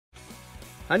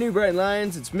Hi New Bright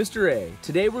Lions, it's Mr. A.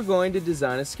 Today we're going to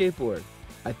design a skateboard.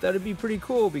 I thought it'd be pretty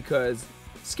cool because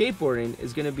skateboarding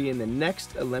is going to be in the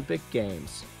next Olympic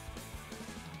Games.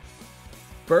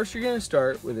 First you're going to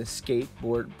start with a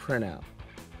skateboard printout.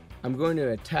 I'm going to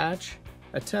attach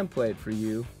a template for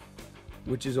you,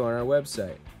 which is on our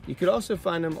website. You could also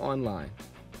find them online.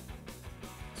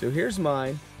 So here's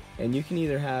mine, and you can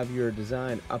either have your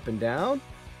design up and down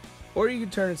or you can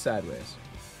turn it sideways.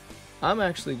 I'm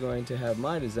actually going to have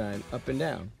my design up and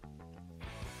down.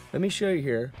 Let me show you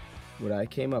here what I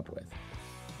came up with.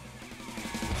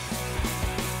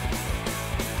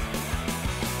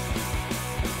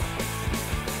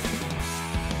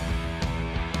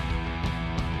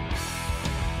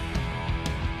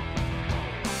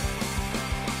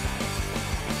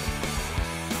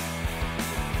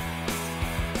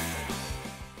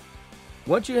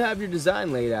 Once you have your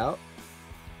design laid out,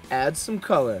 add some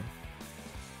color.